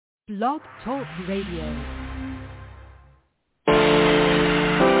Blog Talk Radio.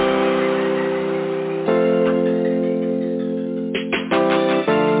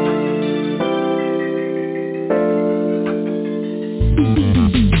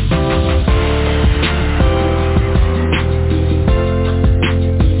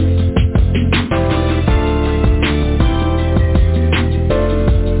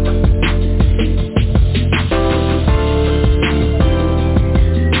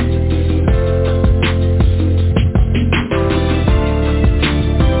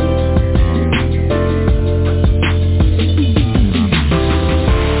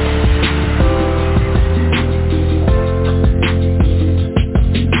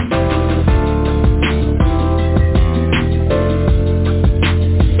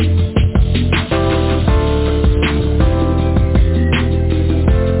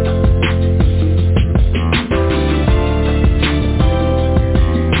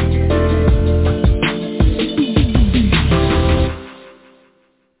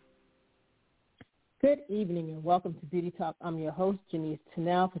 Welcome to Beauty Talk. I'm your host, Janice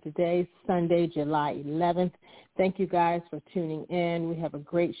Tennell, for today's Sunday, July 11th. Thank you guys for tuning in. We have a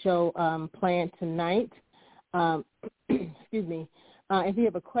great show planned tonight. Excuse me. If you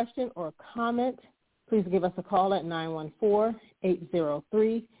have a question or a comment, please give us a call at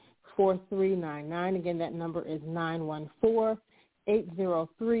 914-803-4399. Again, that number is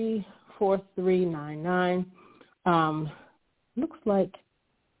 914-803-4399. Looks like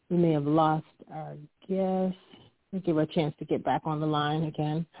we may have lost our guest. We'll give her a chance to get back on the line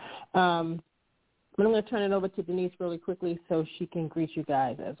again. But I'm going to turn it over to Denise really quickly so she can greet you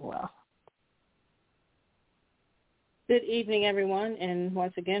guys as well. Good evening, everyone, and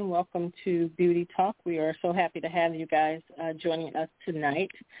once again, welcome to Beauty Talk. We are so happy to have you guys joining us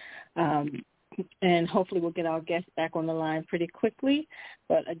tonight. And hopefully we'll get our guests back on the line pretty quickly.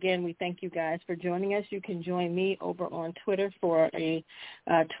 But, again, we thank you guys for joining us. You can join me over on Twitter for a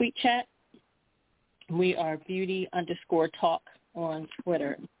tweet chat. We are beauty_talk on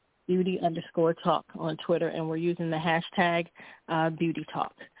Twitter, beauty_talk on Twitter, and we're using the hashtag Beauty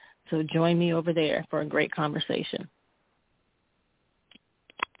Talk. So join me over there for a great conversation.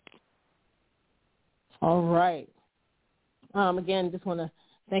 All right. Again, just want to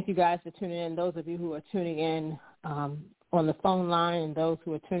thank you guys for tuning in, those of you who are tuning in on the phone line and those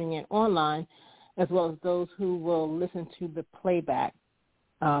who are tuning in online, as well as those who will listen to the playback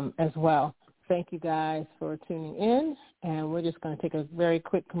as well. Thank you guys for tuning in, and we're just going to take a very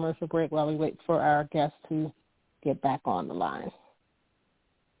quick commercial break while we wait for our guests to get back on the line.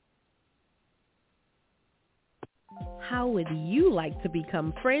 How would you like to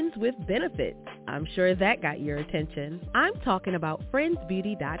become friends with benefits? I'm sure that got your attention. I'm talking about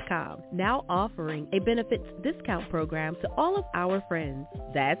friendsbeauty.com, now offering a benefits discount program to all of our friends.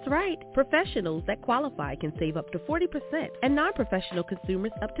 That's right. Professionals that qualify can save up to 40% and non-professional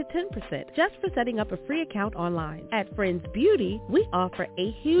consumers up to 10% just for setting up a free account online. At Friends Beauty, we offer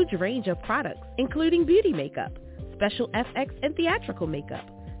a huge range of products, including beauty makeup, special FX and theatrical makeup,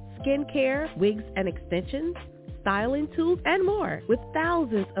 skincare, wigs and extensions, styling tools, and more, with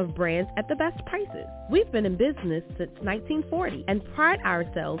thousands of brands at the best prices. We've been in business since 1940 and pride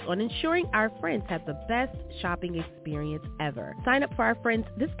ourselves on ensuring our friends have the best shopping experience ever. Sign up for our Friends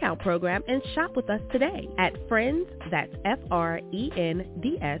discount program and shop with us today at Friends, that's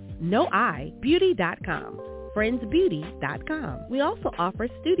FRENDS, no I, beauty.com. friendsbeauty.com. We also offer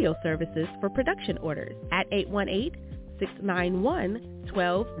studio services for production orders at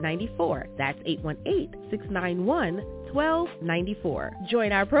 818-691-1294. That's 818-691-1294.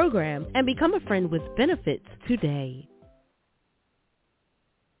 Join our program and become a friend with benefits today.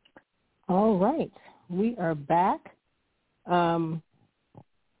 All right. We are back. Our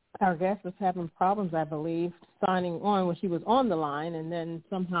guest was having problems, I believe, signing on when she was on the line and then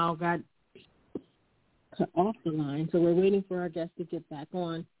somehow got cut off the line. So we're waiting for our guest to get back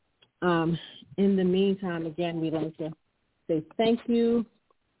on. In the meantime, again, we'd like to say thank you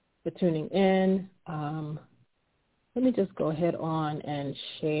for tuning in. Let me just go ahead on and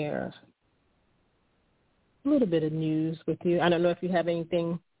share a little bit of news with you. I don't know if you have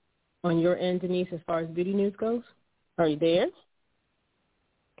anything on your end, Denise, as far as beauty news goes. Are you there?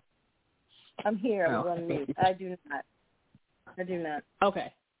 I'm here. I'm on mute. I do not.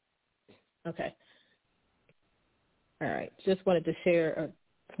 Okay. All right. Just wanted to share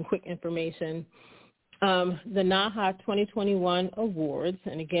some quick information. The NAHA 2021 Awards,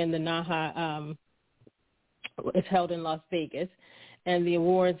 and again, the NAHA is held in Las Vegas, and the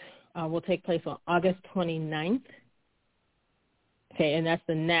awards will take place on August 29th. Okay, and that's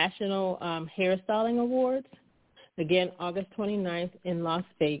the National Hairstyling Awards. Again, August 29th in Las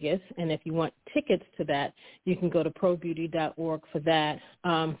Vegas. And if you want tickets to that, you can go to probeauty.org for that.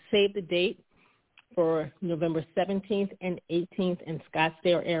 Save the date for November 17th and 18th in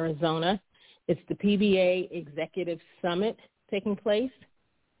Scottsdale, Arizona. It's the PBA Executive Summit taking place.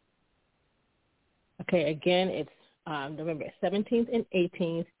 Okay, again, it's November 17th and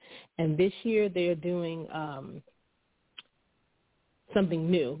 18th. And this year they're doing something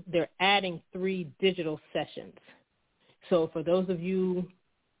new. They're adding 3 digital sessions. So for those of you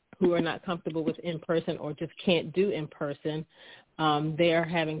who are not comfortable with in-person or just can't do in-person, they're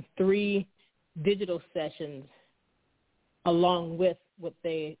having 3 digital sessions along with what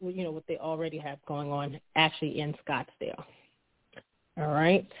they already have going on actually in Scottsdale. All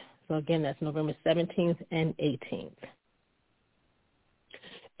right. So again, that's November 17th and 18th.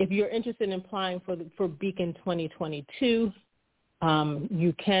 If you're interested in applying for Beacon 2022,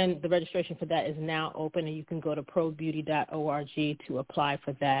 you can. The registration for that is now open, and you can go to probeauty.org to apply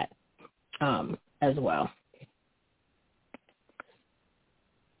for that as well.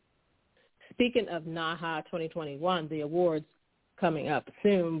 Speaking of NAHA 2021, the awards coming up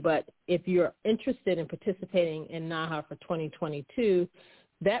soon, but if you're interested in participating in NAHA for 2022,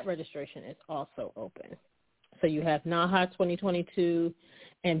 that registration is also open. So you have NAHA 2022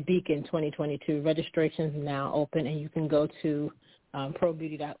 and Beacon 2022. Registrations now open, and you can go to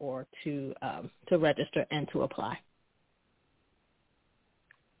probeauty.org to register and to apply.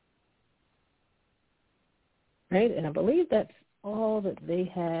 Right, and I believe that's all that they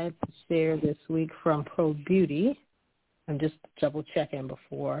had to share this week from Pro Beauty. I'm just double checking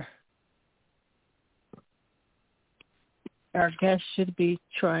before. Our guest should be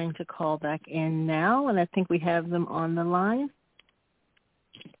trying to call back in now, and I think we have them on the line.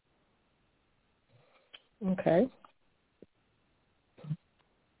 Okay.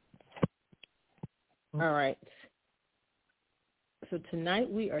 All right. So tonight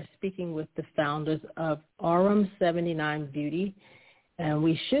we are speaking with the founders of Aurum79 Beauty, and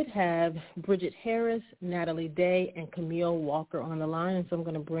we should have Bridget Harris, Nathalie Day, and Camille Walker on the line, and so I'm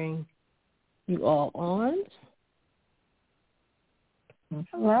going to bring you all on.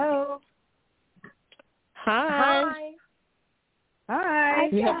 Hello. Hi. Hi.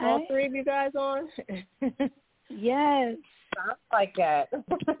 You have all 3 of you guys on? Yes. Sounds like that.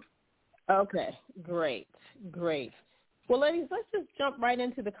 Okay, great. Well, ladies, let's just jump right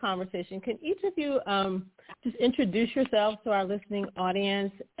into the conversation. Can each of you just introduce yourselves to our listening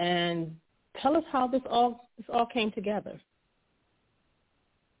audience and tell us how this all came together?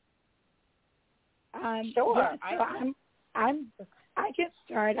 Sure. Yeah, so I get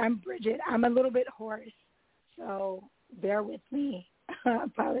started. I'm Bridget. I'm a little bit hoarse, so bear with me. I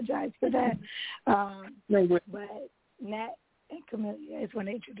apologize for that. But Nat and Camille, you guys want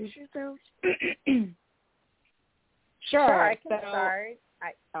to introduce yourselves? Sure, I can start.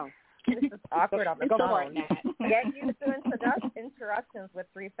 This is awkward on the Go phone. for it, Nat. Get used to interruptions with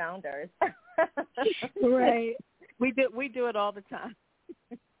 3 founders. Right. We do it all the time.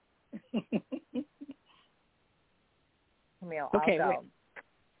 Camille, Okay, I'll go.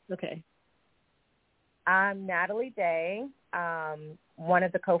 Okay. I'm Nathalie Day, one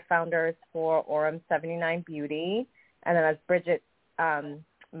of the co-founders for Aurum79 Beauty. And then as Bridget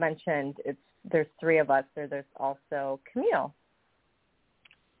mentioned, there's 3 of us. There's also Camille.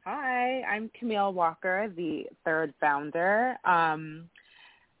 Hi, I'm Camille Walker, the 3rd founder. I'll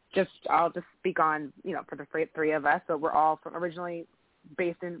just speak on, for the 3 of us. So we're all originally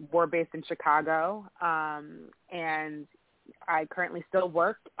based in Chicago, and I currently still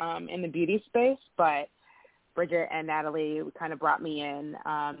work in the beauty space, but Bridget and Nathalie kind of brought me in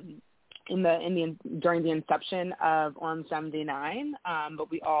during the inception of Aurum79, but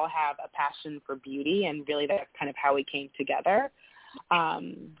we all have a passion for beauty, and really that's kind of how we came together.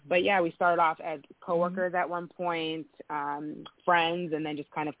 But yeah, we started off as coworkers at one point, friends, and then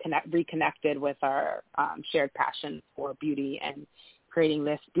just kind of reconnected with our shared passion for beauty and creating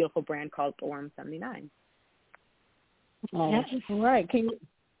this beautiful brand called Aurum79. All right. Can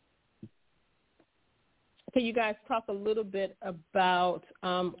you guys talk a little bit about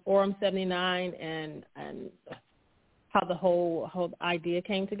Aurum79 and how the whole idea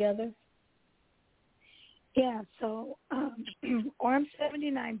came together? Yeah, so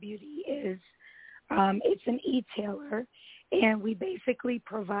Aurum79 Beauty is it's an e-tailer, and we basically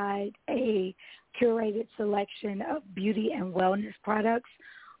provide a curated selection of beauty and wellness products.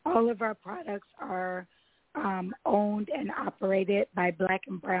 All of our products are owned and operated by Black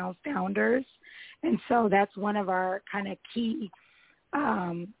and brown founders, and so that's one of our kind of key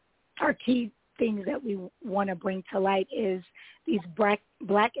things that we want to bring to light is these black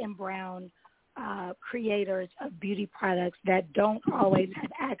and brown creators of beauty products that don't always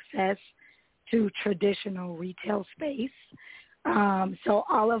have access to traditional retail space. So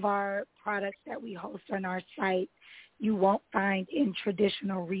all of our products that we host on our site, you won't find in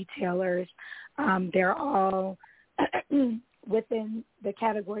traditional retailers. They're all within the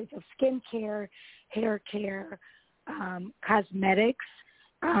categories of skincare, hair care, cosmetics,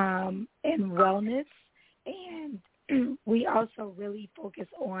 and wellness. And we also really focus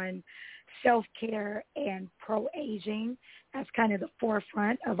on self-care and pro-aging. That's kind of the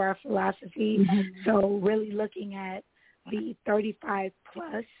forefront of our philosophy. Mm-hmm. So really looking at the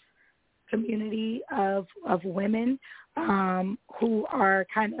 35-plus community of women who are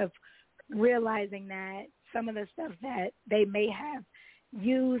kind of realizing that some of the stuff that they may have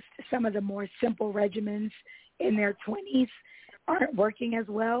used, some of the more simple regimens in their 20s aren't working as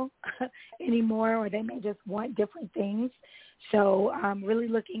well anymore, or they may just want different things. So really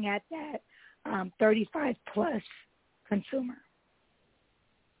looking at that 35-plus consumer.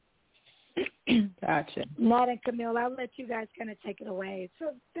 Gotcha. Nat and Camille, I'll let you guys kind of take it away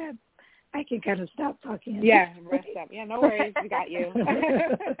so that I can kind of stop talking. Yeah, rest up. Yeah, no worries. We got you.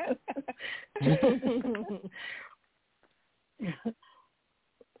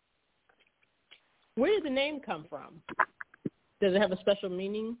 Where did the name come from? Does it have a special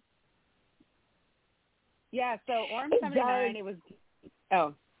meaning? Yeah, so Aurum79, it was,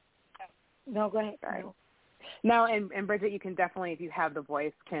 oh. No, go ahead. Sorry. No, and Bridget, you can definitely, if you have the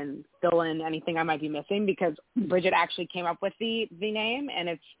voice, can fill in anything I might be missing, because Bridget actually came up with the name, and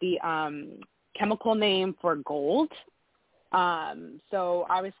it's the chemical name for gold. So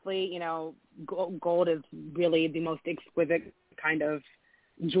obviously, gold is really the most exquisite kind of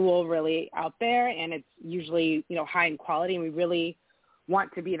jewel really out there, and it's usually, high in quality, and we really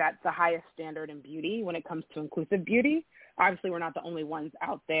want to be the highest standard in beauty when it comes to inclusive beauty. Obviously, we're not the only ones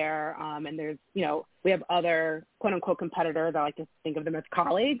out there, and there's, we have other quote-unquote competitors. I like to think of them as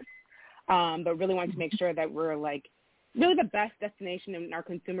colleagues, but really want to make sure that we're, really the best destination, and our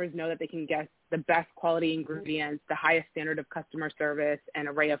consumers know that they can get the best quality ingredients, the highest standard of customer service, and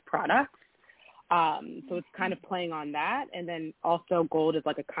array of products. So it's kind of playing on that. And then also gold is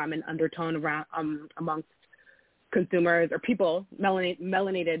a common undertone around amongst consumers or people,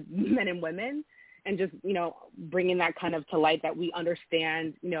 melanated men and women, and just, bringing that kind of to light that we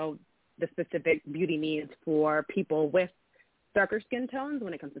understand, the specific beauty needs for people with darker skin tones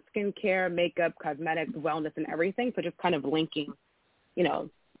when it comes to skincare, makeup, cosmetics, wellness, and everything. So just kind of linking,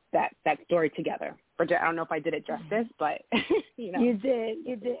 that story together. Bridget, I don't know if I did it justice, but, You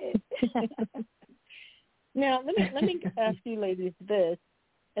did. Now, let me ask you ladies this,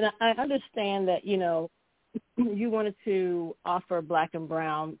 and I understand that, you wanted to offer Black and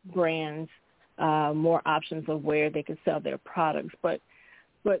Brown brands more options of where they could sell their products, but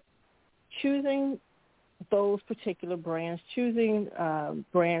choosing those particular brands, choosing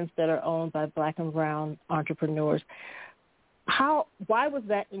brands that are owned by Black and Brown entrepreneurs, why was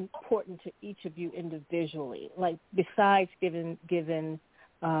that important to each of you individually? Besides giving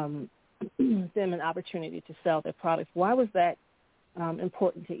them an opportunity to sell their products, why was that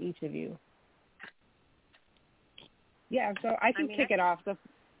important to each of you? Yeah, so I can kick it off.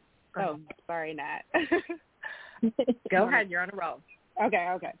 Sorry, Nat. Go ahead. You're on a roll. Okay.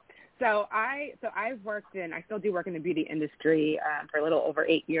 So I still do work in the beauty industry for a little over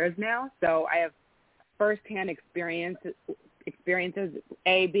 8 years now. So I have firsthand experiences,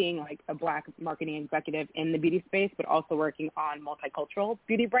 being a Black marketing executive in the beauty space, but also working on multicultural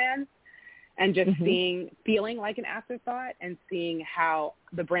beauty brands, and just feeling like an afterthought, and seeing how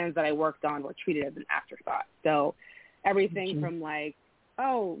the brands that I worked on were treated as an afterthought. So everything from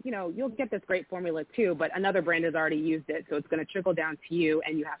you'll get this great formula too, but another brand has already used it, so it's going to trickle down to you,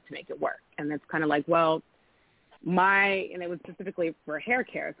 and you have to make it work. And it's kind of and it was specifically for hair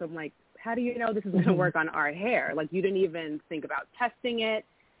care. So I'm how do you know this is going to work on our hair? You didn't even think about testing it.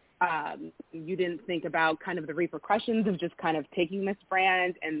 You didn't think about kind of the repercussions of just kind of taking this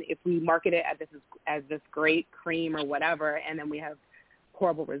brand, and if we market it as this great cream or whatever, and then we have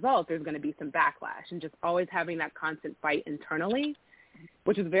horrible results, there's going to be some backlash. And just always having that constant fight internally,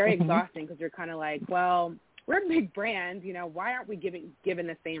 which is very exhausting, because you're kind of well, we're a big brand, why aren't we given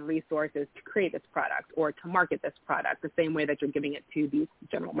the same resources to create this product or to market this product the same way that you're giving it to these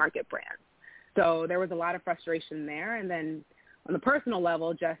general market brands? So there was a lot of frustration there. And then on the personal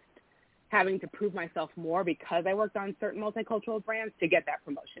level, just having to prove myself more because I worked on certain multicultural brands to get that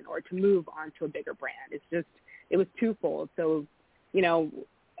promotion or to move on to a bigger brand. It was twofold. So,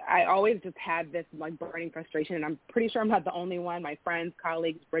 I always just had this burning frustration, and I'm pretty sure I'm not the only one. My friends,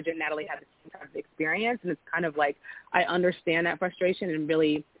 colleagues, Bridget and Nathalie had the same kind of experience, and it's kind of I understand that frustration and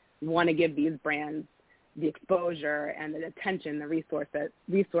really we want to give these brands the exposure and the attention, the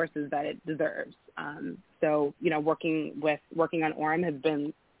resources that it deserves. So, you know, working on Aurum has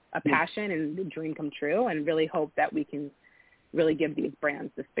been a passion and a dream come true, and really hope that we can really give these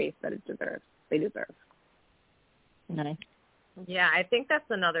brands the space that they deserve. Nice. Yeah, I think that's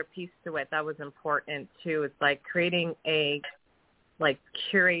another piece to it that was important too. It's like creating a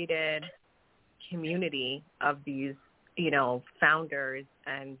curated community of these, you know, founders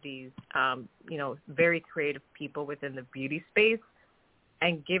and these, you know, very creative people within the beauty space,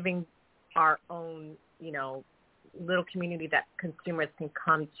 and giving our own, you know, little community that consumers can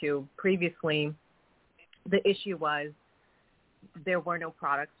come to. Previously, the issue was there were no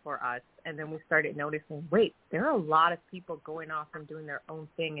products for us. And then we started noticing, wait, there are a lot of people going off and doing their own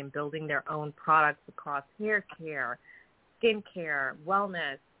thing and building their own products across hair care, skin care,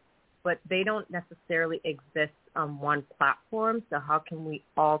 wellness, but they don't necessarily exist on one platform. So how can we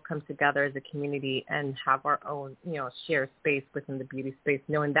all come together as a community and have our own, you know, share space within the beauty space,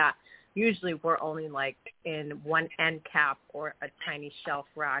 knowing that usually we're only like in one end cap or a tiny shelf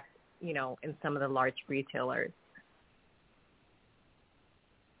rack, you know, in some of the large retailers.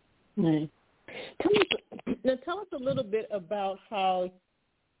 Nice. Tell us a little bit about how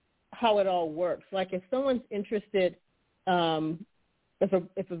it all works. Like, if someone's interested, if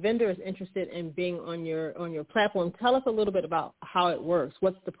a vendor is interested in being on your platform, tell us a little bit about how it works.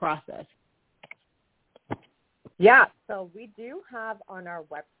 What's the process? Yeah, so we do have on our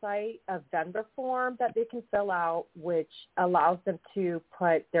website a vendor form that they can fill out, which allows them to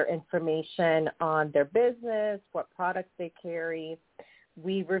put their information on their business, what products they carry.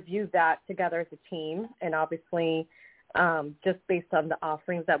 We review that together as a team, and obviously just based on the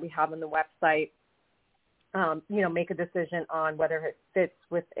offerings that we have on the website, you know, make a decision on whether it fits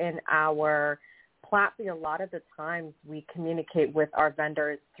within our platform. A lot of the times we communicate with our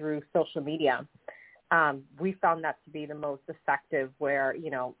vendors through social media. We found that to be the most effective, where, you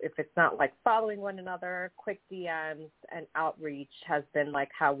know, if it's not like following one another, quick DMs and outreach has been like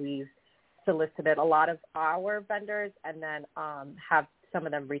how we've solicited a lot of our vendors, and then have some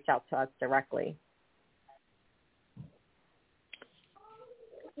of them reach out to us directly.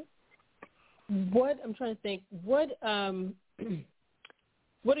 I'm trying to think, what are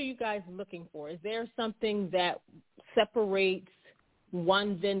you guys looking for? Is there something that separates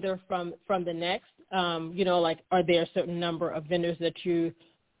one vendor from the next? You know, like, are there a certain number of vendors that you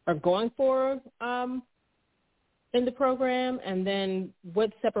are going for in the program? And then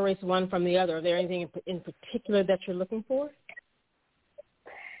what separates one from the other? Are there anything in particular that you're looking for?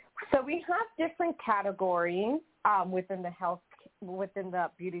 So we have different categories within the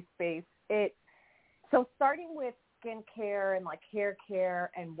beauty space. So starting with skincare and like hair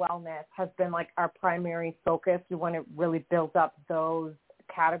care and wellness has been like our primary focus. We want to really build up those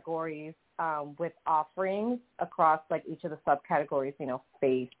categories with offerings across like each of the subcategories, you know,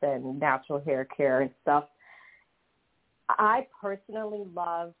 face and natural hair care and stuff. I personally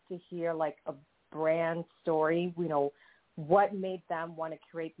love to hear like a brand story, you know, what made them want to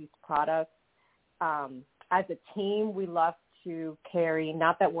create these products. As a team, we love to carry,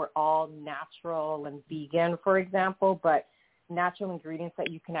 not that we're all natural and vegan, for example, but natural ingredients that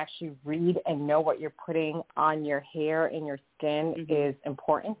you can actually read and know what you're putting on your hair and your skin is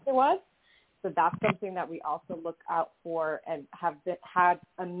important to us. So that's something that we also look out for, and have had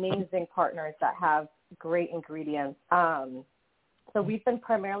amazing partners that have great ingredients. So we've been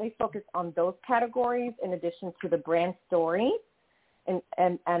primarily focused on those categories in addition to the brand story and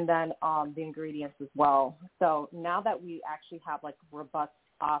then the ingredients as well. So now that we actually have like robust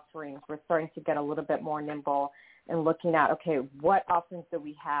offerings, we're starting to get a little bit more nimble and looking at, okay, what offerings do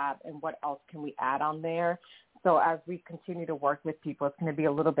we have and what else can we add on there? So as we continue to work with people, it's going to be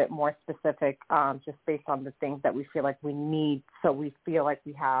a little bit more specific, just based on the things that we feel like we need, so we feel like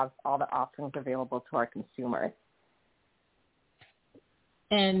we have all the offerings available to our consumers.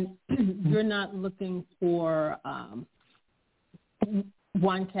 And you're not looking for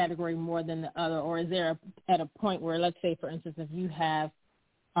one category more than the other, or is there at a point where, let's say, for instance, if you have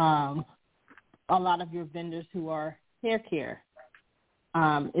a lot of your vendors who are hair care,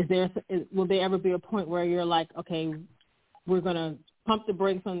 will there ever be a point where you're like, okay, we're going to pump the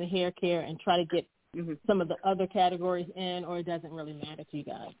brakes on the hair care and try to get some of the other categories in, or it doesn't really matter to you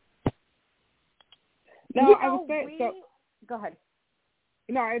guys? No, I would say so. Go ahead.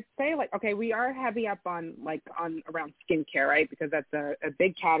 No, I'd say like, okay, we are heavy up on around skincare, right? Because that's a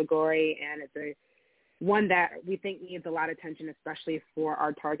big category, and it's one that we think needs a lot of attention, especially for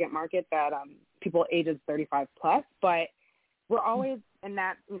our target market, that people ages 35 plus. But we're always in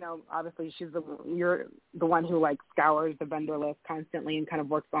that, obviously you're the one who like scours the vendor list constantly and kind of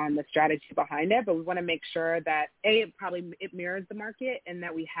works on the strategy behind it. But we want to make sure that it mirrors the market and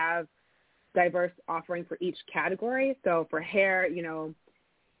that we have diverse offering for each category. So for hair,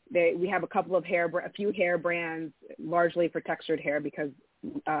 we have a few hair brands, largely for textured hair because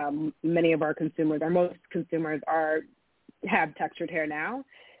many of our consumers, or most consumers, have textured hair now.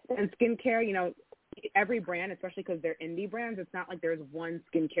 And skincare, every brand, especially because they're indie brands, it's not like there's one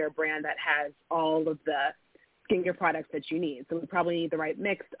skincare brand that has all of the skincare products that you need. So we probably need the right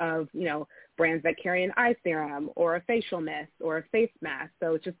mix of, brands that carry an eye serum or a facial mist or a face mask.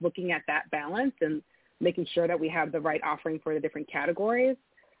 So it's just looking at that balance and making sure that we have the right offering for the different categories.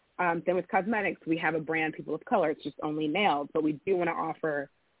 Same with cosmetics. We have a brand, People of Color. It's just only nails, but we do want to offer,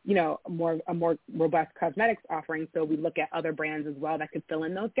 a more robust cosmetics offering. So we look at other brands as well that could fill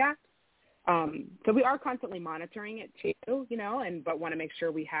in those gaps. So we are constantly monitoring it too, but want to make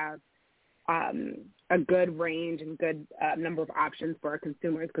sure we have a good range and good number of options for our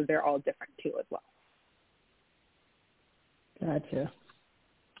consumers because they're all different too as well. Gotcha.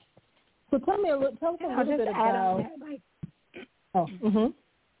 So tell us a little bit about.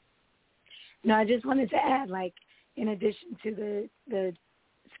 No, I just wanted to add, in addition to the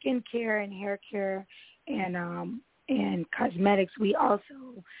skincare and hair care and cosmetics, we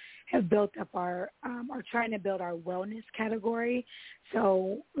also have built up are trying to build our wellness category.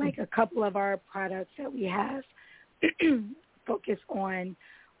 So a couple of our products that we have focus on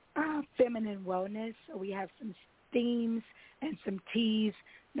feminine wellness. So we have some steams and some teas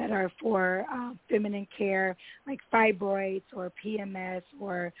that are for feminine care, like fibroids or PMS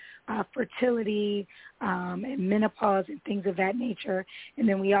or fertility and menopause and things of that nature. And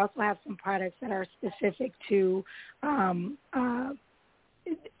then we also have some products that are specific to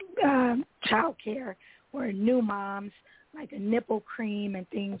child care or new moms, like a nipple cream and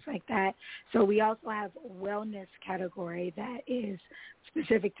things like that. So we also have a wellness category that is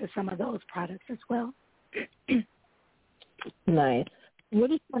specific to some of those products as well. Nice.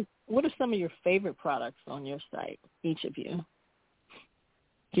 What are some of your favorite products on your site, each of you?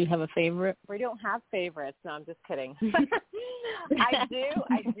 Do you have a favorite? We don't have favorites. No, I'm just kidding. I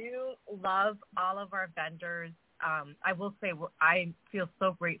do love all of our vendors. I will say I feel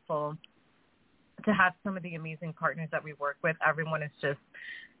so grateful to have some of the amazing partners that we work with. Everyone is just,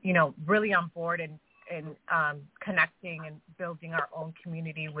 really on board and connecting and building our own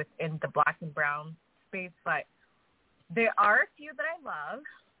community within the Black and brown space. But there are a few that I love.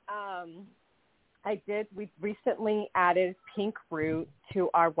 We recently added Pink Root to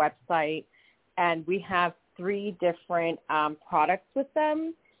our website, and we have 3 different products with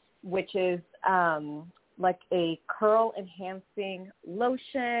them, which is like a curl enhancing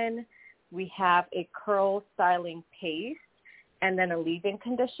lotion. We have a curl styling paste and then a leave-in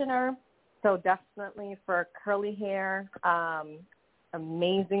conditioner. So definitely for curly hair,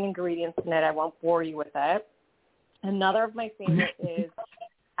 amazing ingredients in it. I won't bore you with it. Another of my favorites is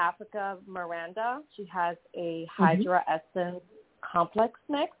Africa Miranda. She has a Hydra Essence complex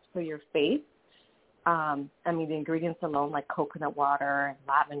mix for your face. The ingredients alone, like coconut water and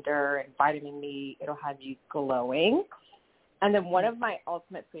lavender and vitamin E, it'll have you glowing. And then one of my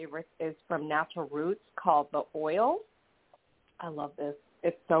ultimate favorites is from Natural Roots called the Oil. I love this.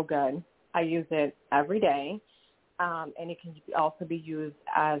 It's so good. I use it every day. And it can also be used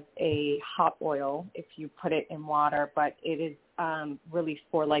as a hot oil if you put it in water, but it is really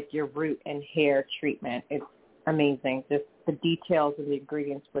for your root and hair treatment. It's amazing. Just the details and the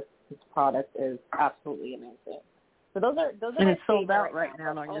ingredients with this product is absolutely amazing. So those are and it's sold out right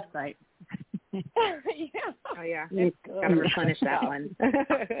now on your site. Yeah. Oh yeah, it's got to replenish that one. So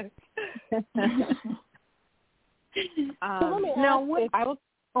let me ask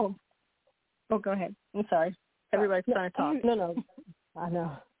go ahead. I'm sorry. Everybody's trying to talk. No, I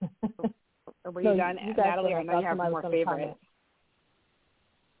know. Were you done, Nathalie? I know you have more favorites.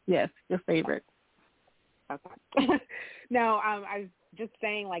 Yes, your favorite. Okay. No, I was just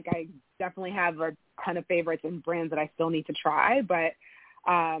saying, I definitely have a ton of favorites and brands that I still need to try, but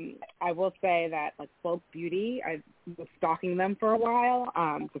I will say that Folk Beauty, I was stalking them for a while.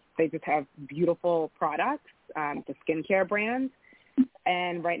 They just have beautiful products, the skincare brand,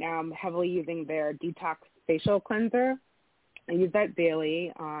 and right now I'm heavily using their Detox Facial Cleanser. I use that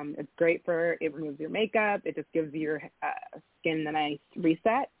daily. It's great it removes your makeup. It just gives your skin a nice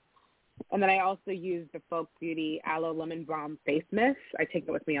reset. And then I also use the Folk Beauty Aloe Lemon Balm Face Mist. I take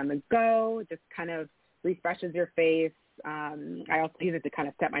it with me on the go. It just kind of refreshes your face. I also use it to kind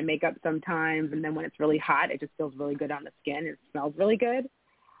of set my makeup sometimes. And then when it's really hot, it just feels really good on the skin. It smells really good.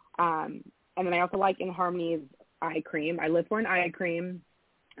 And then I also like In Harmony's eye cream. I live for an eye cream.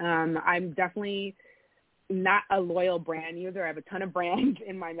 I'm definitely not a loyal brand user. I have a ton of brands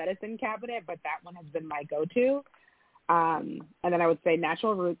in my medicine cabinet, but that one has been my go-to. And then I would say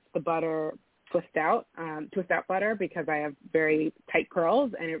Natural Roots, the butter, twist out butter, because I have very tight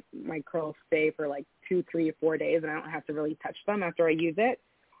curls, and my curls stay for like 2, 3, 4 days, and I don't have to really touch them after I use it.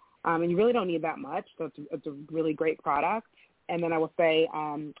 And you really don't need that much, so it's a really great product. And then I will say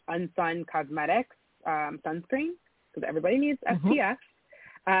Unsun Cosmetics sunscreen, because everybody needs SPF.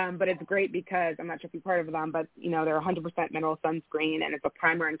 But it's great because, I'm not sure if you've heard of them, but, they're 100% mineral sunscreen, and it's a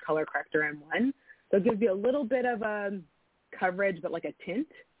primer and color corrector in one. So it gives you a little bit of a coverage, but like a tint.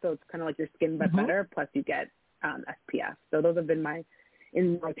 So it's kind of like your skin, but better. Plus you get SPF. So those have been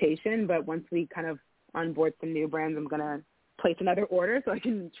in rotation. But once we kind of onboard some new brands, I'm going to place another order so I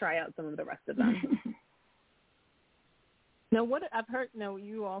can try out some of the rest of them. Now, what I've heard,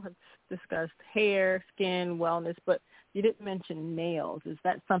 you all have discussed hair, skin, wellness, but you didn't mention nails. Is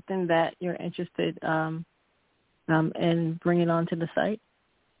that something that you're interested in bringing onto the site?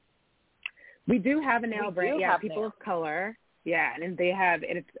 We do have a nail brand, People of Color. Yeah, and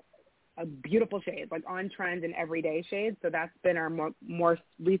it's a beautiful shade, like on trend and everyday shade. So that's been our more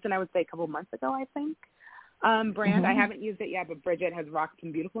recent, I would say, a couple of months ago, I think, brand. I haven't used it yet, but Bridget has rocked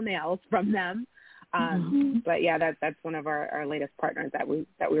some beautiful nails from them. But yeah, that's one of our latest partners that we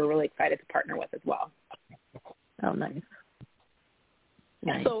were really excited to partner with as well. Oh, nice.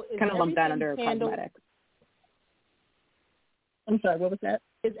 So kind of lump that under cosmetics. I'm sorry, what was that?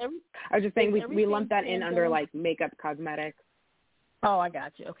 I was just saying we lump that in under like makeup, cosmetics. Oh, I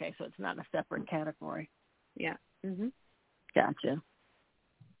got you. Okay, so it's not a separate category. Yeah. Gotcha.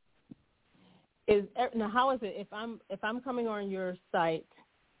 Now, how is it if I'm coming on your site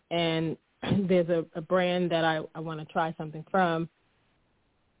and there's a brand that I want to try something from,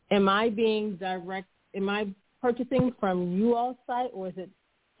 am I purchasing from you all's site, or is it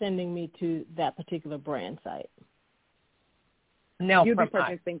sending me to that particular brand site? No, you'd be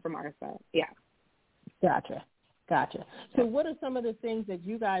purchasing from our site. Yeah. Gotcha. So what are some of the things that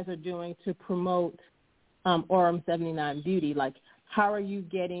you guys are doing to promote Aurum79 Beauty? Like, how are you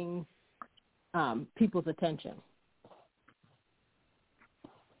getting people's attention?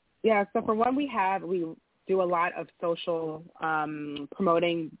 Yeah, so for what we do a lot of social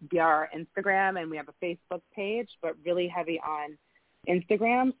promoting via our Instagram, and we have a Facebook page, but really heavy on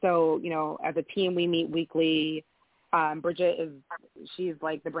Instagram. So, as a team, we meet weekly. Bridget she's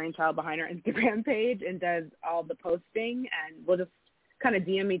like the brainchild behind our Instagram page and does all the posting, and we'll just kind of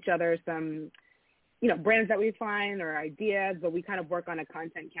DM each other some, brands that we find or ideas, but we kind of work on a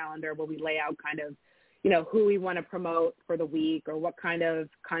content calendar where we lay out kind of, who we want to promote for the week or what kind of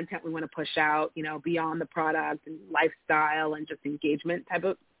content we want to push out, beyond the product and lifestyle and just engagement type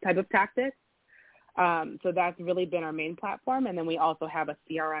of tactics. So that's really been our main platform. And then we also have a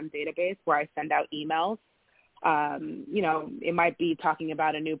CRM database where I send out emails. It might be talking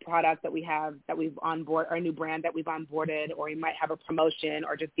about a new product that we've onboarded, or a new brand that we've onboarded, or you might have a promotion,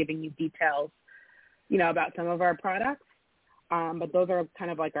 or just giving you details, about some of our products. But those are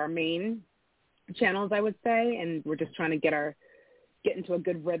kind of like our main channels, I would say, and we're just trying to get into a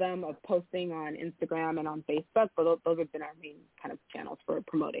good rhythm of posting on Instagram and on Facebook. But those have been our main kind of channels for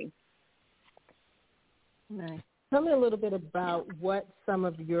promoting. Nice. Tell me a little bit about what some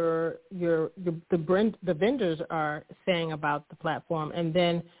of the vendors are saying about the platform, and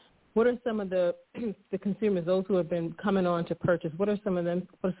then what are some of the consumers, those who have been coming on to purchase? What are some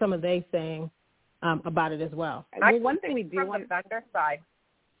of they saying about it as well? Well, one thing we do on the vendor side.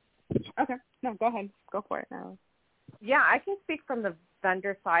 Okay, no, go ahead, go for it now. Yeah, I can speak from the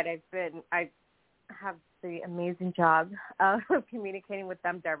vendor side. I have the amazing job of communicating with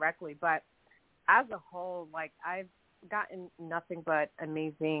them directly, but as a whole, like, I've gotten nothing but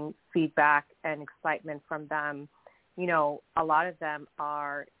amazing feedback and excitement from them. A lot of them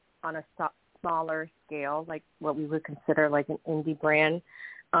are on a smaller scale, like what we would consider like an indie brand,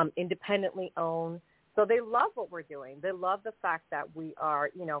 independently owned. So they love what we're doing. They love the fact that we are,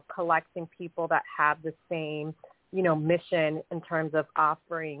 collecting people that have the same, mission in terms of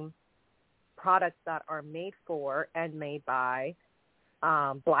offering products that are made for and made by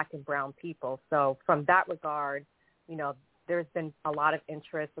Black and brown people. So from that regard, there's been a lot of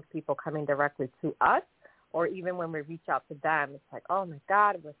interest of people coming directly to us, or even when we reach out to them, it's like, oh my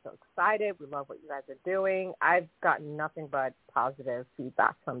God, we're so excited. We love what you guys are doing. I've gotten nothing but positive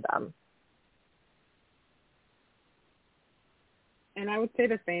feedback from them. And I would say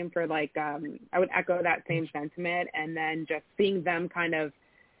the same for I would echo that same sentiment, and then just seeing them kind of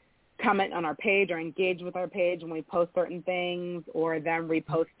comment on our page or engage with our page when we post certain things, or them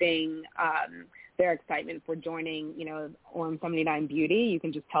reposting their excitement for joining, Aurum79 Beauty. You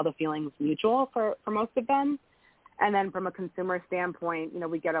can just tell the feeling's mutual for most of them. And then from a consumer standpoint,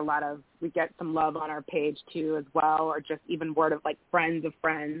 we get some love on our page too as well, or just even word of like friends of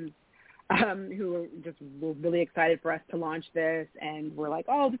friends who were really excited for us to launch this. And we're like,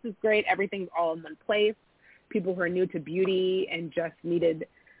 oh, this is great. Everything's all in one place. People who are new to beauty and just needed,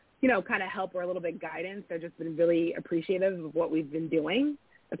 kind of help or a little bit guidance. They've just been really appreciative of what we've been doing,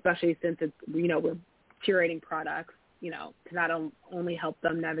 especially since it's, we're curating products, to not only help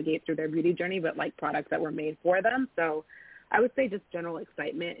them navigate through their beauty journey, but like products that were made for them. So I would say just general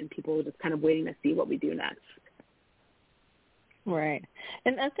excitement and people just kind of waiting to see what we do next. Right.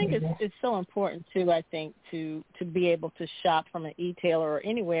 And I think it's so important too, I think, to be able to shop from an e-tailer or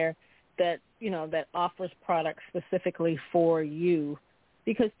anywhere that, that offers products specifically for you.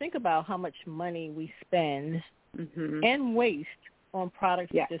 Because think about how much money we spend and waste on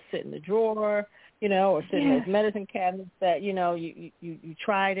products that just sit in the drawer, or sit in those medicine cabinets that, you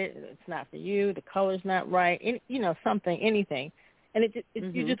tried it, it's not for you, the color's not right, anything. And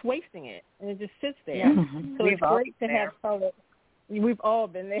you're just wasting it, and it just sits there. Yeah. So it's great to have products. We've all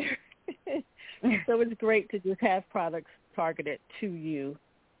been there. So it's great to just have products targeted to you.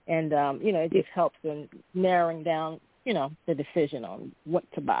 And, it just helps in narrowing down, the decision on what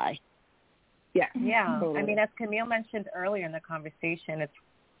to buy. Yeah. Totally. I mean, as Camille mentioned earlier in the conversation,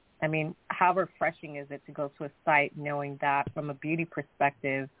 how refreshing is it to go to a site knowing that from a beauty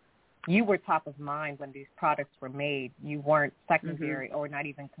perspective, you were top of mind when these products were made. You weren't secondary or not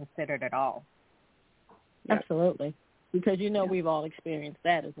even considered at all. Absolutely. Because, we've all experienced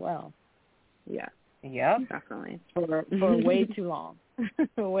that as well. Yeah. Yeah. Definitely. For way too long.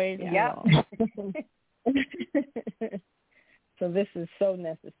 Way too long. So this is so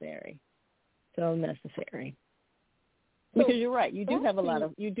necessary. So necessary. Because you're right. You do have a lot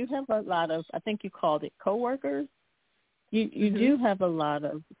of, I think you called it coworkers. You do have a lot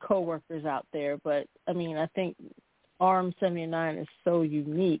of coworkers out there, but I think Aurum79 is so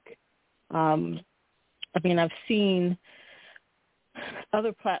unique. I've seen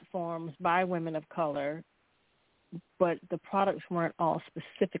other platforms by women of color, but the products weren't all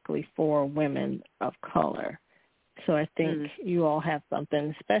specifically for women of color. So I think you all have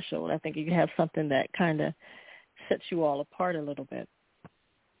something special. I think you have something that kind of sets you all apart a little bit.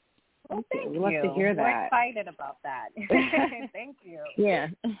 Well, thank you. We'd love to hear that. We're excited about that. Thank you. Yeah,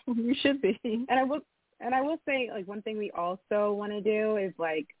 you should be. And I will say, like, one thing we also want to do is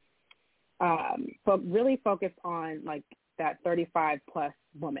really focus on like that 35 plus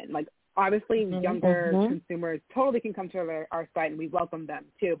woman. Like, obviously younger consumers totally can come to our site and we welcome them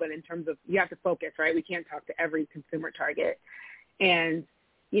too. But in terms of, you have to focus, right? We can't talk to every consumer target. And,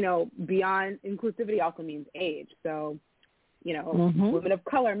 beyond inclusivity also means age. So, women of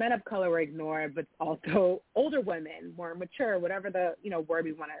color, men of color were ignored, but also older women, more mature, whatever the, word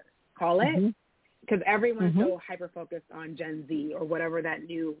we want to call it. Because everyone's so hyper-focused on Gen Z or whatever that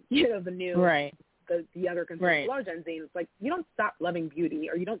new, the new, the younger consumers love Gen Z. It's like, you don't stop loving beauty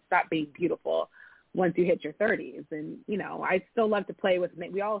or you don't stop being beautiful once you hit your 30s. And, I still love to play with,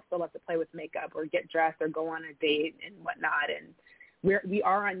 we all still love to play with makeup or get dressed or go on a date and whatnot. And we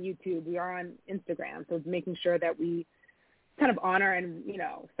are on YouTube, we are on Instagram. So it's making sure that we kind of honor and,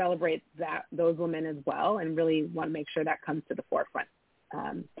 celebrate those women as well, and really want to make sure that comes to the forefront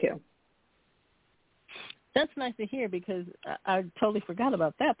too. That's nice to hear, because I totally forgot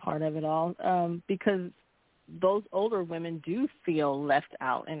about that part of it all, because those older women do feel left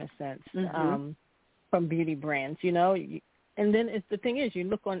out in a sense from beauty brands, And then the thing is, you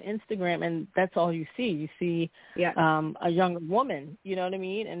look on Instagram and that's all you see. You see a younger woman, you know what I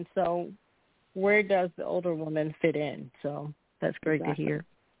mean? And so where does the older woman fit in? So that's great to hear.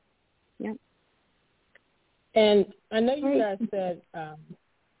 Yeah. And I know you guys said,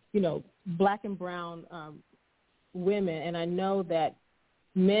 Black and brown women, and I know that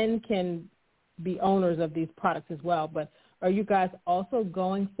men can be owners of these products as well, but are you guys also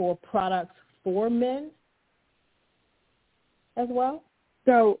going for products for men as well?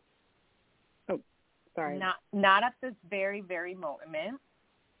 So, sorry. Not at this very, very moment.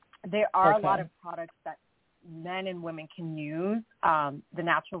 There are a lot of products that men and women can use. The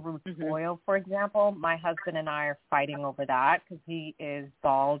natural roots oil, for example. My husband and I are fighting over that because he is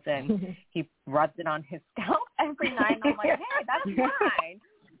bald and he rubs it on his scalp every night. And I'm like, hey, that's fine.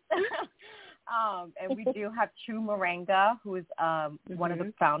 And we do have True Moringa, who is one of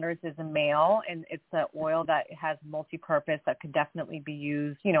the founders, is a male, and it's an oil that has multi-purpose that could definitely be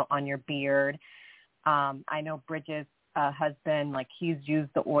used, on your beard. I know Bridget husband, like he's used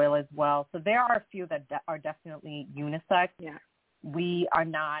the oil as well. So there are a few that are definitely unisex. Yeah. We are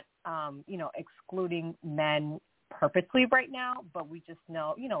not, excluding men purposely right now, but we just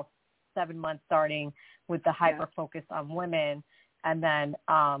know, 7 months starting with the hyper focus on women, and then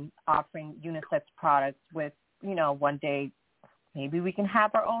offering unisex products with, one day maybe we can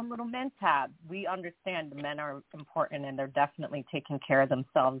have our own little men tab. We understand the men are important, and they're definitely taking care of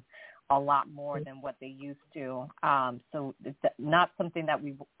themselves a lot more than what they used to. So it's not something that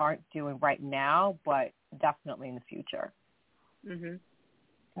we aren't doing right now, but definitely in the future. Mhm.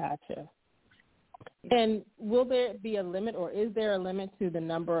 Gotcha. And will there be a limit, or is there a limit to the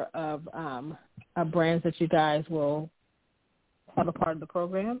number of brands that you guys will have a part of the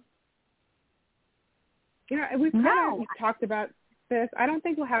program? We've kind of talked about this. I don't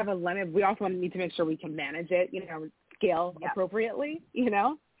think we'll have a limit. We also need to make sure we can manage it, scale appropriately,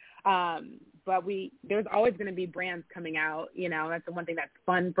 But there's always going to be brands coming out, That's the one thing that's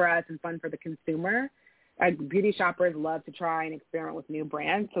fun for us and fun for the consumer. Beauty shoppers love to try and experiment with new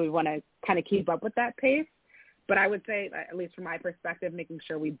brands, so we want to kind of keep up with that pace. But I would say, at least from my perspective, making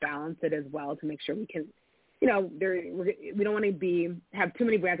sure we balance it as well to make sure we can, we don't want to have too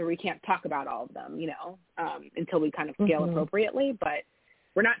many brands where we can't talk about all of them, until we kind of scale appropriately. But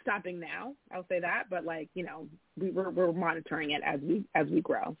we're not stopping now. I'll say that. But we're monitoring it as we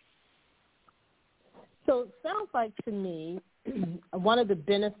grow. So it sounds like to me one of the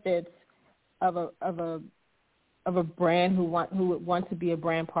benefits of a brand who would want to be a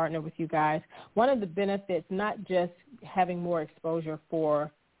brand partner with you guys, one of the benefits, not just having more exposure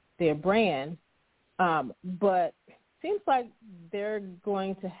for their brand, but seems like they're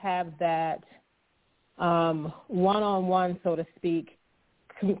going to have that one-on-one, so to speak,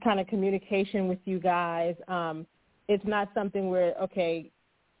 kind of communication with you guys. It's not something where, okay,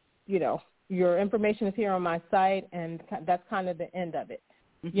 your information is here on my site, and that's kind of the end of it.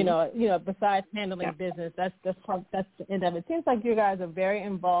 Mm-hmm. Besides handling business, that's the end of it. It seems like you guys are very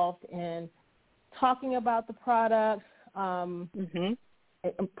involved in talking about the product.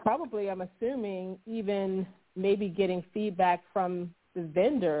 Probably, I'm assuming, even maybe getting feedback from the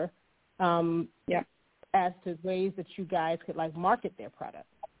vendor as to ways that you guys could market their product.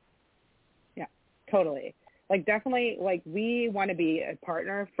 Yeah, totally. Definitely, we want to be a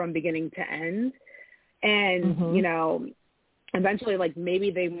partner from beginning to end, and eventually, maybe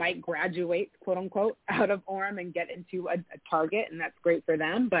they might graduate, quote unquote, out of Aurum and get into a Target, and that's great for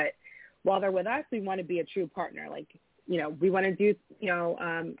them. But while they're with us, we want to be a true partner. We want to do,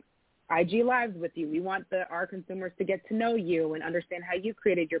 IG Lives with you. We want our consumers to get to know you and understand how you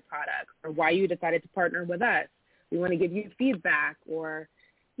created your products or why you decided to partner with us. We want to give you feedback, or,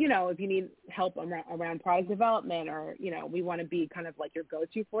 if you need help around product development, or, we want to be kind of your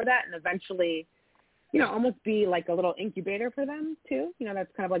go-to for that, and eventually, almost be a little incubator for them too. That's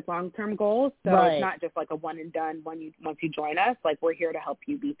kind of long-term goals. So It's not just a one and done once you join us. We're here to help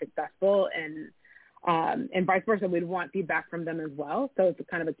you be successful, and vice versa. We'd want feedback from them as well. So it's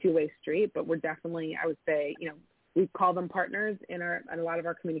kind of a two-way street, but we're definitely, I would say, we call them partners in a lot of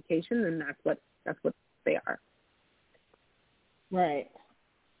our communication, and that's what they are. Right.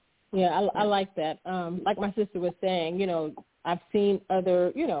 Yeah, I like that. Like my sister was saying, I've seen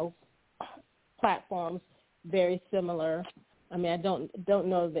other, platforms very similar. I mean, I don't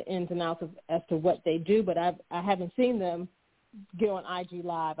know the ins and outs as to what they do, but I haven't seen them get on IG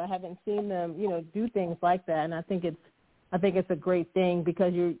Live. I haven't seen them, do things like that, and I think it's a great thing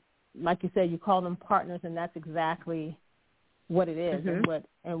because like you said, you call them partners, and that's exactly what it is, and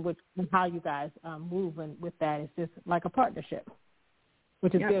how you guys move, and with that, it's just like a partnership,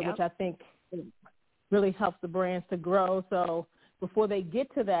 which is good, which I think really helps the brands to grow. So before they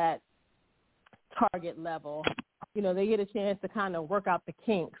get to that Target level, they get a chance to kind of work out the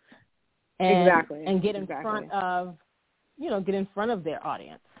kinks and get in front of, get in front of their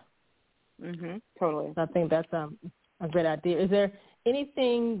audience. Totally. So I think that's a great idea. Is there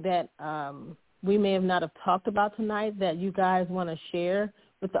anything that we may have not have talked about tonight that you guys want to share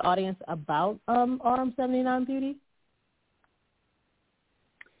with the audience about Aurum79 Beauty?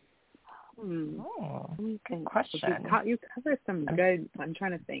 Good question. You covered some good. I'm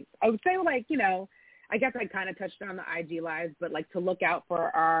trying to think. I would say, I guess I kind of touched on the IG Lives, but to look out for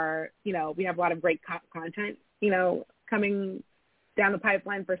our, we have a lot of great content, coming down the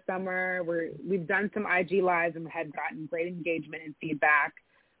pipeline for summer. We've done some IG Lives and had gotten great engagement and feedback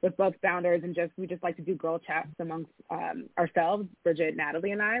with both founders, and we just like to do girl chats amongst ourselves, Bridget,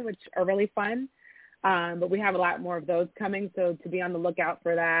 Nathalie, and I, which are really fun. But we have a lot more of those coming, so to be on the lookout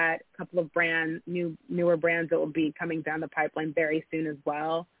for that. A couple of newer brands that will be coming down the pipeline very soon as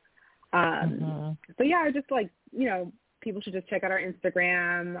well. So yeah, I just people should just check out our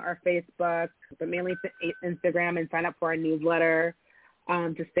Instagram, our Facebook, but mainly Instagram, and sign up for our newsletter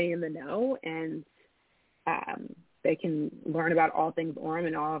to stay in the know. And they can learn about all things Aurum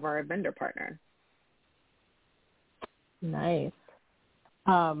and all of our vendor partners. Nice.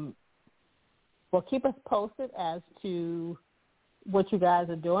 Well, keep us posted as to what you guys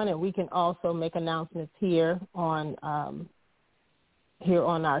are doing, and we can also make announcements here on our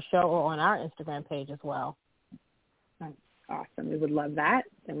show or on our Instagram page as well. That's awesome. We would love that,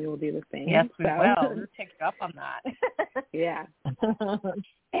 and we will do the same. Yes, we will. We'll take you up on that. Yeah.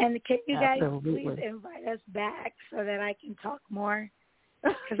 And can you guys Absolutely. please invite us back so that I can talk more?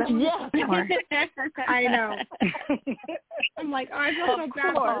 Because I want to talk more. I know. I'm like, oh, I feel so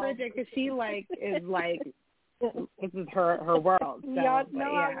bad for Bridget because she is this is her world. So, Y'all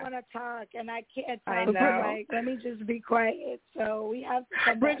know I want to talk, and I can't talk. I know. Like, let me just be quiet. So we have to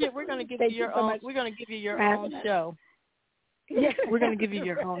come Bridget, back. we're going to give you your own. We're going to give you your own show. Yeah. We're going to give you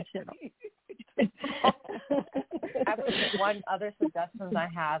your own show. One other suggestions I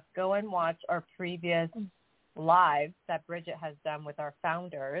have: go and watch our previous lives that Bridget has done with our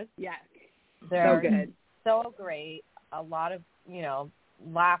founders. Yes, they're so good, so great. A lot of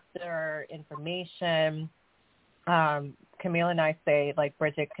laughter, information. Camille and I say like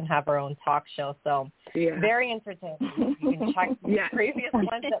Bridget can have her own talk show, so very entertaining. You can check the previous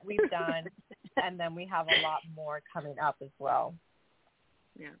ones that we've done, and then we have a lot more coming up as well.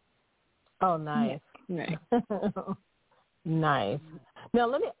 Yeah. Oh, nice. Nice. Nice. Now,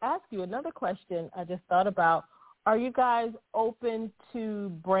 let me ask you another question I just thought about. Are you guys open to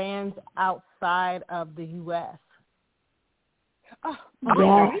brands outside of the U.S.? Oh,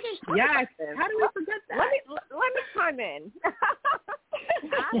 yes. How do we forget that? Let me chime in.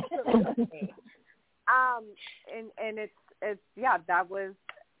 Absolutely. And it's that was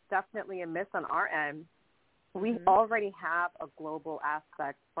definitely a miss on our end. We already have a global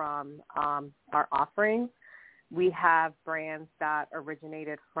aspect from our offerings. We have brands that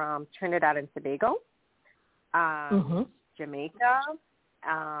originated from Trinidad and Tobago, Jamaica.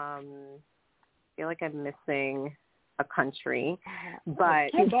 I feel like I'm missing a country,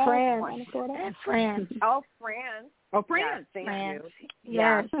 but France. Oh, France. Oh, France. Thank France. you.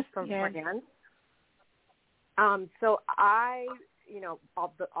 Yes. From yes. France. So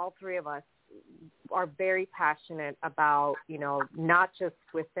all three of us are very passionate about, not just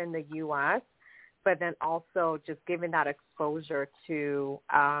within the U.S., but then also just giving that exposure to,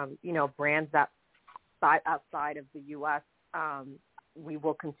 brands that outside of the U.S. We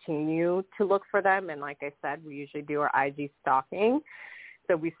will continue to look for them. And like I said, we usually do our IG stalking.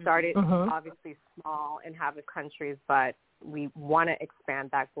 So we started obviously small in having countries, but we want to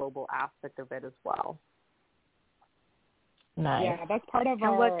expand that global aspect of it as well. Nice. Yeah, that's part of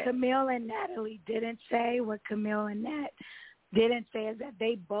And what Camille and Nathalie didn't say, is that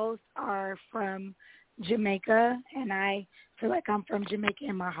they both are from Jamaica, and I feel like I'm from Jamaica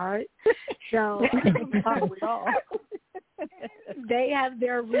in my heart. So they have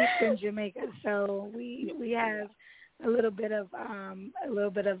their roots in Jamaica. So we have a little bit of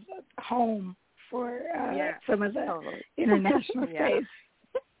home for some of the international space.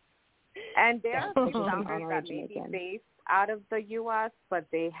 And there are some founders that may be based out of the U.S., but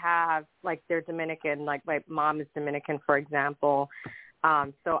they have, like, they're Dominican. Like, my mom is Dominican, for example.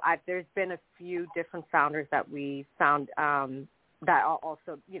 So there's been a few different founders that we found that are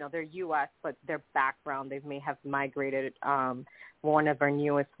also, they're U.S., but their background, they may have migrated. One of our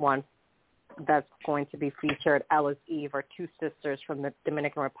newest ones that's going to be featured, Ella's Eve, are two sisters from the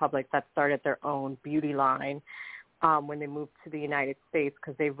Dominican Republic that started their own beauty line when they moved to the United States,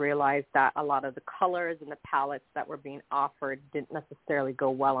 because they realized that a lot of the colors and the palettes that were being offered didn't necessarily go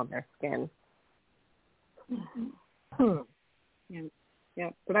well on their skin.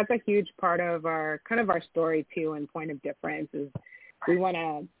 Yeah. So that's a huge part of our story too, and point of difference is we want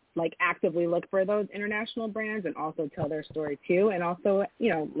to actively look for those international brands and also tell their story too, and also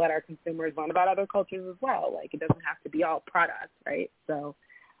let our consumers learn about other cultures as well. Like, it doesn't have to be all products, right? So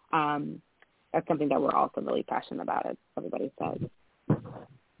that's something that we're also really passionate about, as everybody says.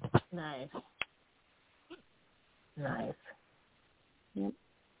 Nice. Yep.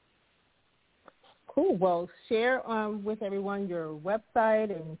 Cool. Well, share with everyone your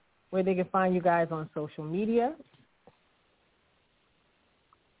website and where they can find you guys on social media.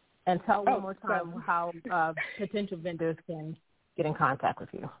 And tell one more time how potential vendors can get in contact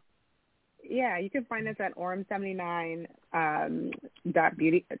with you. Yeah, you can find us at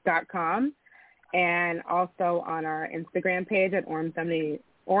Aurum79.beauty.com, and also on our Instagram page at Aurum79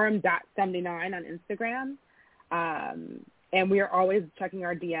 on Instagram. And we are always checking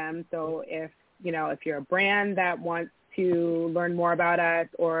our DMs. So if you're a brand that wants to learn more about us,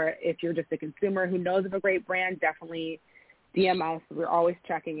 or if you're just a consumer who knows of a great brand, definitely DM us. We're always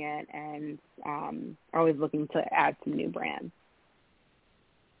checking it and always looking to add some new brands.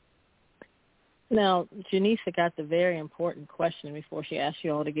 Now, Janisa got the very important question before she asked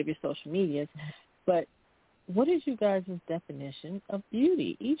you all to give your social medias, but what is you guys' definition of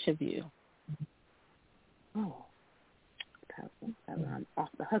beauty, each of you? Oh, I'm off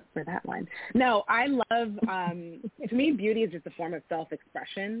the hook for that one. No, I love, to me, beauty is just a form of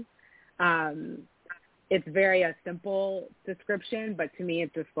self-expression. It's very a simple description, but to me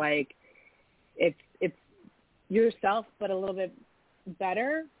it's just like, it's yourself, but a little bit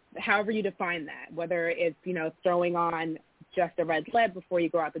better, however you define that, whether it's, throwing on just a red lip before you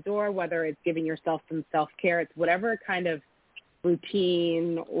go out the door, whether it's giving yourself some self-care, it's whatever kind of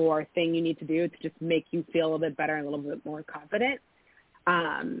routine or thing you need to do to just make you feel a little bit better and a little bit more confident,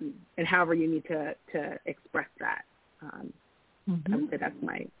 and however you need to express that. I would say that's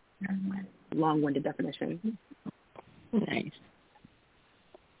my long-winded definition. Nice.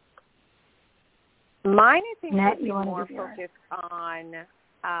 Mine, I think, would be more focused on,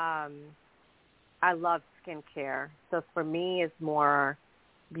 I love skincare. So for me, it's more,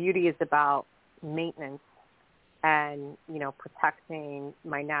 beauty is about maintenance and, protecting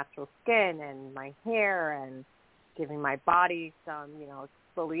my natural skin and my hair and giving my body some,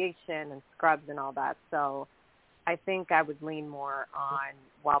 exfoliation and scrubs and all that. So I think I would lean more on,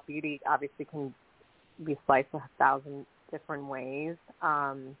 while beauty obviously can be sliced 1,000 different ways,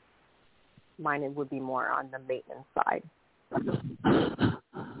 mine would be more on the maintenance side.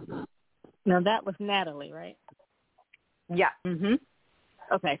 Now, that was Nathalie, right? Yeah. Mm-hmm.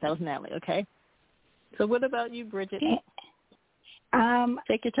 Okay, that was Nathalie. Okay. So what about you, Bridget? Take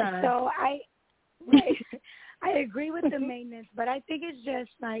your time. So I agree with the maintenance, but I think it's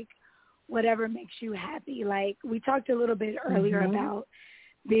just like whatever makes you happy. Like we talked a little bit earlier about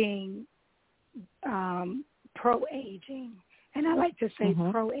being pro-aging, and I like to say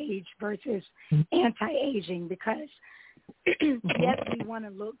pro-age versus anti-aging, because yes, we want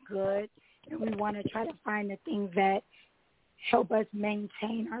to look good and we want to try to find the things that help us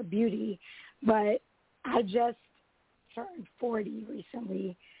maintain our beauty, but I just turned 40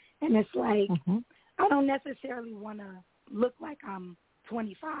 recently, and it's like I don't necessarily want to look like I'm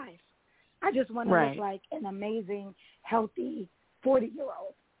 25. I just want to look like an amazing, healthy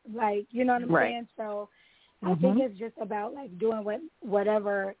 40-year-old. Like, you know what I'm saying? So I think it's just about like doing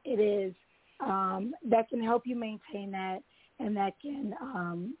whatever it is that can help you maintain that, and that can,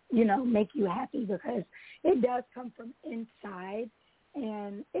 make you happy, because it does come from inside,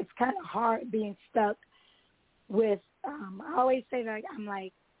 and it's kind of hard being stuck with, I always say that I'm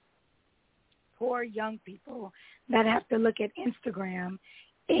like poor young people that have to look at Instagram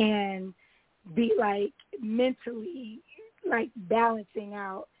and be like mentally like balancing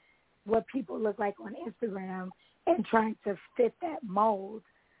out what people look like on Instagram and trying to fit that mold,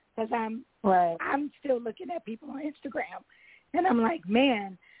 because I'm still looking at people on Instagram and I'm like,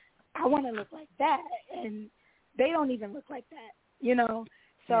 man, I want to look like that, and they don't even look like that,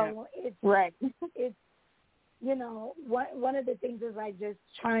 So it's it's one of the things is like just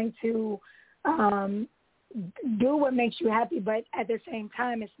trying to do what makes you happy, but at the same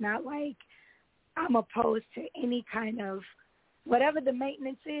time, it's not like I'm opposed to any kind of whatever the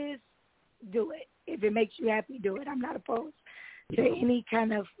maintenance is. Do it. If it makes you happy, do it. I'm not opposed to any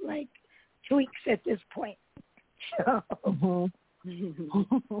kind of like tweaks at this point. So.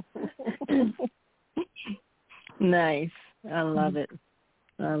 Nice. I love it.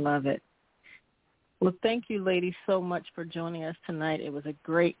 I love it. Well, thank you, ladies, so much for joining us tonight. It was a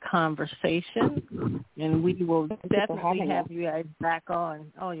great conversation, and we will definitely have you guys back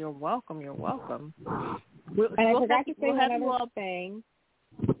on. Oh, you're welcome. You're welcome. I forgot to say another thing.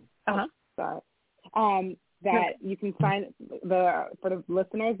 Sorry. That you can for the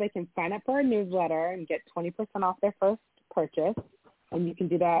listeners, they can sign up for our newsletter and get 20% off their first purchase, and you can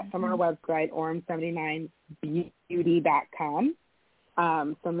do that from our website, Aurum79Beauty.com.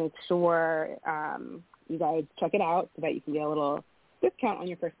 So make sure you guys check it out so that you can get a little discount on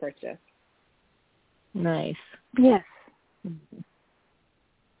your first purchase. Nice. Yes.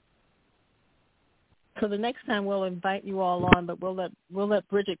 So the next time we'll invite you all on, but we'll let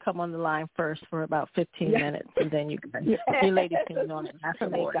Bridget come on the line first for about 15 minutes, and then you ladies can get on it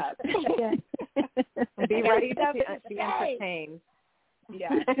afterwards. Be ready to be entertained. Yeah.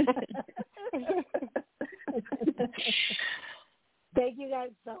 Thank you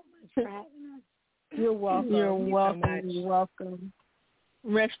guys so much for having us. You're welcome. You're welcome. So much. You're welcome.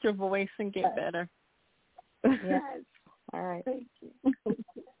 Rest your voice and get better. Yes. All right. Thank you.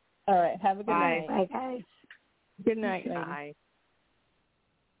 All right. Have a good night. Bye, guys. Good night, ladies. Bye.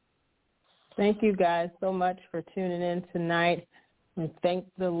 Thank you guys so much for tuning in tonight. And thank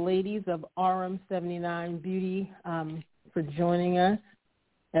the ladies of Aurum79 Beauty for joining us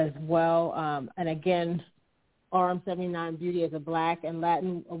as well. And again, Aurum79 Beauty is a Black and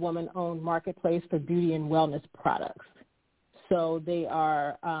Latin woman-owned marketplace for beauty and wellness products. So they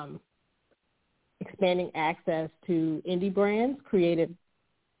are expanding access to indie brands created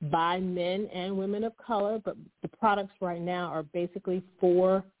by men and women of color, but the products right now are basically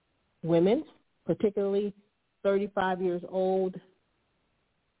for women, particularly 35 years old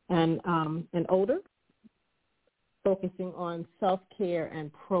and older, focusing on self-care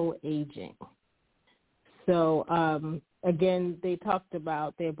and pro-aging. So, again, they talked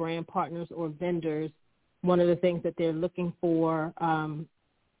about their brand partners or vendors. One of the things that they're looking for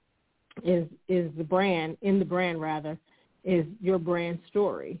is the brand, is your brand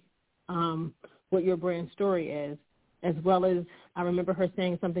story, what your brand story is, as well as I remember her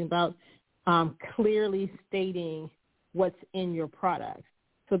saying something about clearly stating what's in your product.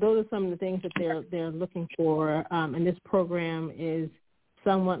 So those are some of the things that they're looking for, and this program is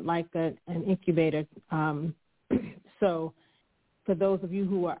somewhat like an incubator. So for those of you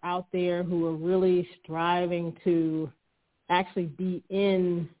who are out there who are really striving to actually be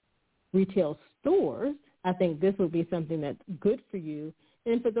in retail stores, I think this would be something that's good for you.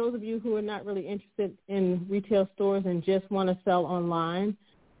 And for those of you who are not really interested in retail stores and just want to sell online,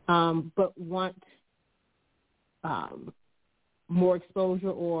 but want more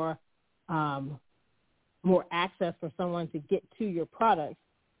exposure or more access for someone to get to your products,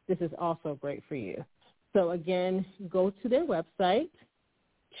 this is also great for you. So again, go to their website,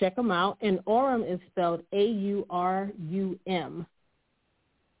 check them out. And Aurum is spelled AURUM.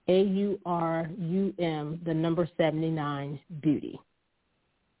 AURUM, the number 79 Beauty.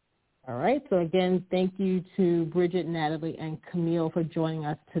 All right. So again, thank you to Bridget, Nathalie, and Camille for joining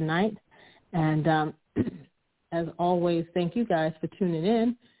us tonight. And as always, thank you guys for tuning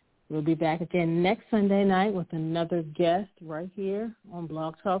in. We'll be back again next Sunday night with another guest right here on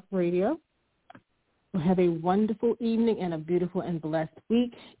Blog Talk Radio. Well, have a wonderful evening and a beautiful and blessed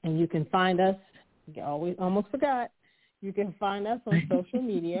week. And you can find us, almost forgot, you can find us on social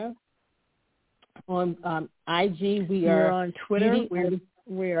media. On IG, we're on Twitter.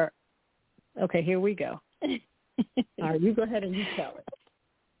 We're okay, here we go. All right, you go ahead and you tell it.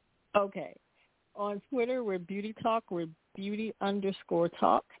 Okay. On Twitter, we're Beauty Talk. We're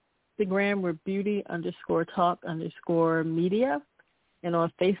Beauty_Talk. Instagram, we're Beauty_Talk_media. And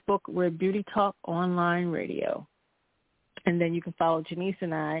on Facebook, we're Beauty Talk Online Radio. And then you can follow Janice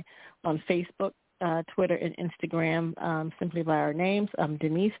and I on Facebook, Twitter, and Instagram simply by our names. I'm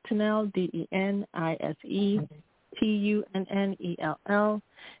Denise Tunnell, DeniceTunnell.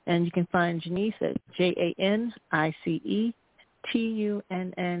 And you can find Janice at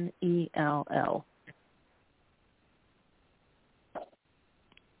JaniceTunnell.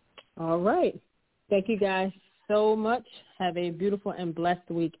 All right. Thank you guys so much. Have a beautiful and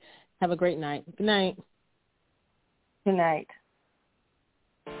blessed week. Have a great night. Good night. Good night.